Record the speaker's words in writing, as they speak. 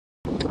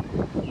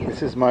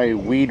This is my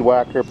weed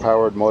whacker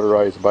powered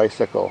motorized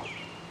bicycle.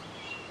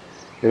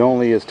 It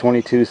only is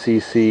 22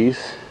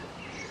 cc's.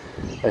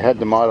 I had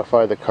to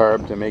modify the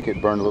carb to make it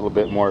burn a little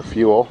bit more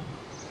fuel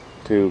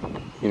to,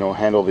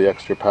 handle the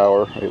extra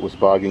power. It was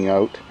bogging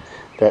out.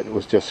 That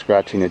was just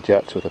scratching the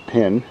jets with a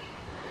pin.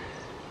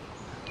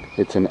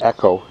 It's an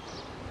Echo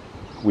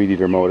weed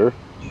eater motor.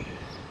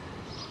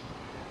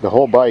 The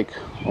whole bike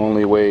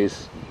only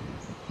weighs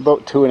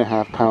about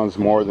 2.5 pounds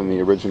more than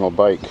the original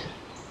bike,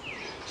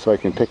 so I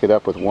can pick it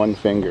up with one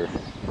finger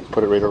and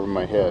put it right over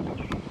my head.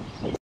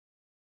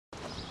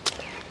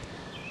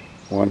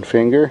 One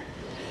finger.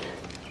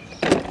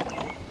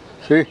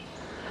 See?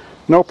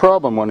 No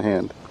problem, one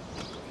hand.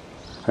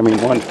 I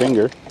mean one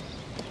finger.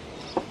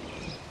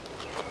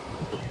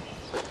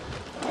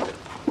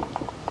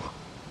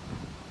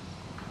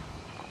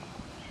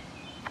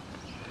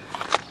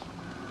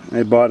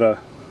 I bought a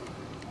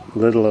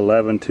little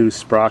 11-2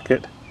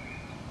 sprocket,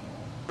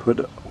 put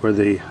where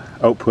the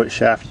output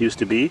shaft used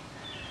to be.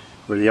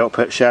 Where the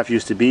output shaft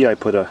used to be, I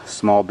put a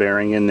small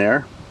bearing in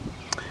there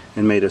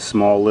and made a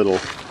small little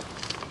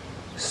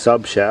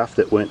sub shaft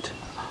that went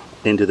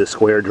into the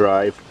square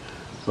drive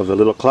of the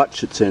little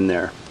clutch that's in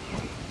there.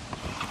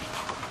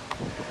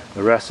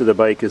 The rest of the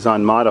bike is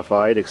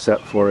unmodified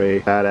except for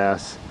a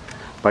badass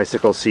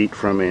bicycle seat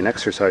from an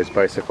exercise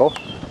bicycle.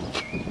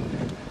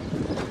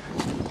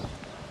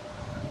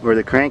 Where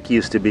the crank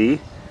used to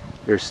be,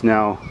 there's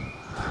now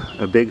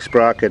a big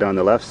sprocket on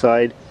the left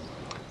side,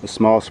 a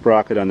small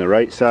sprocket on the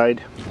right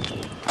side,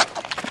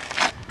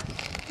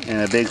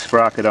 and a big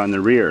sprocket on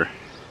the rear.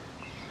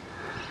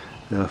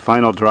 The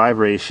final drive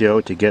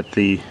ratio to get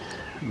the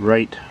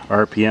right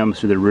RPMs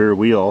to the rear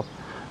wheel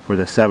for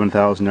the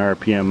 7,000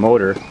 RPM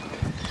motor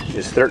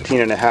is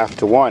 13.5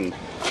 to 1.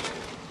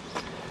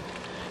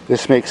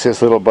 This makes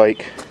this little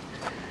bike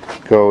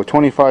go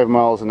 25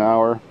 miles an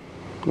hour,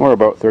 or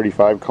about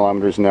 35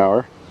 kilometers an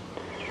hour,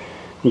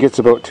 and gets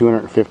about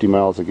 250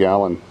 miles a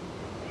gallon.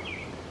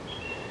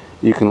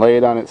 You can lay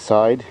it on its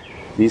side.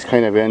 These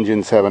kind of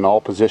engines have an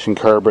all-position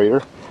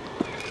carburetor.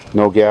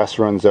 No gas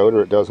runs out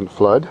or it doesn't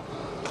flood.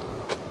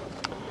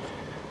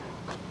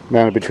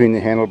 Mounted between the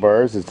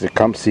handlebars is the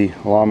Tecumseh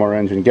lawnmower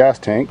engine gas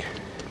tank.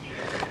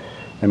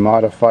 I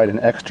modified an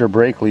extra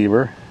brake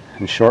lever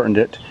and shortened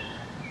it.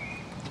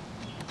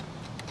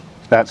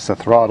 That's the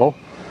throttle.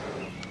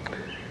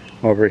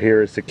 Over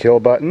here is the kill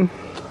button.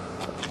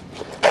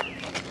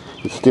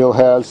 It still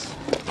has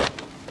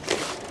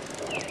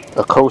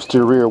a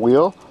coaster rear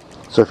wheel,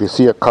 so if you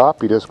see a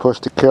cop, you just push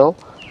the kill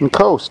and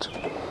coast.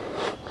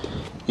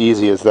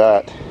 Easy as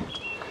that.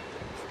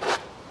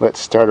 Let's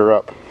start her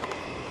up.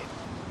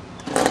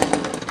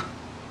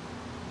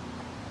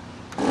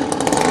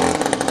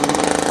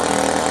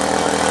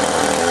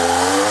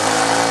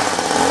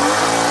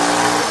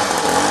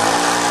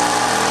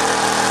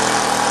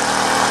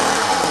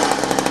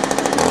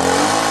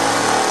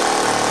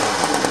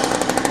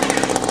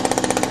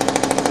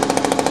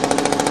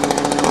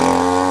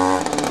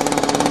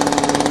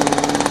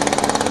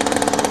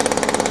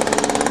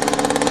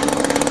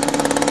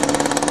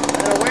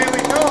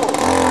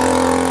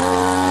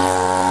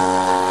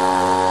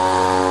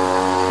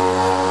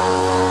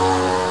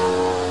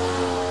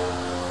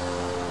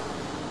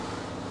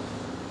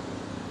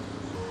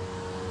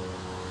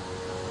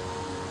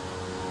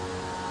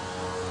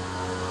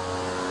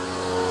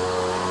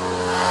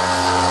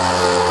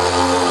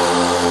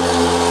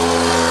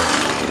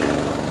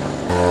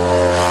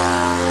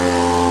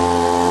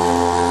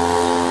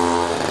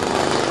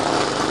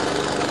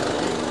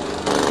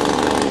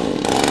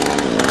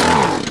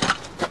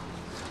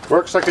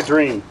 Works like a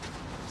dream.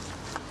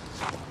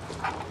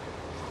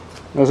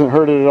 Doesn't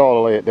hurt it at all to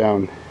lay it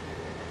down.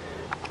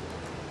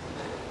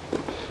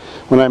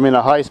 When I'm in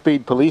a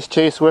high-speed police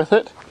chase with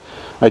it,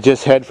 I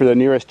just head for the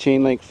nearest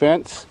chain link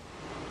fence,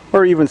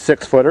 or even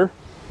 6-footer.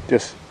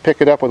 Just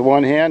pick it up with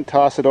one hand,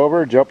 toss it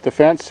over, jump the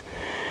fence,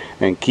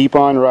 and keep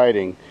on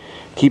riding.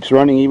 Keeps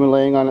running even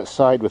laying on its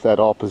side with that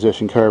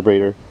all-position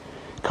carburetor.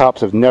 Cops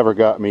have never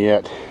got me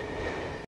yet.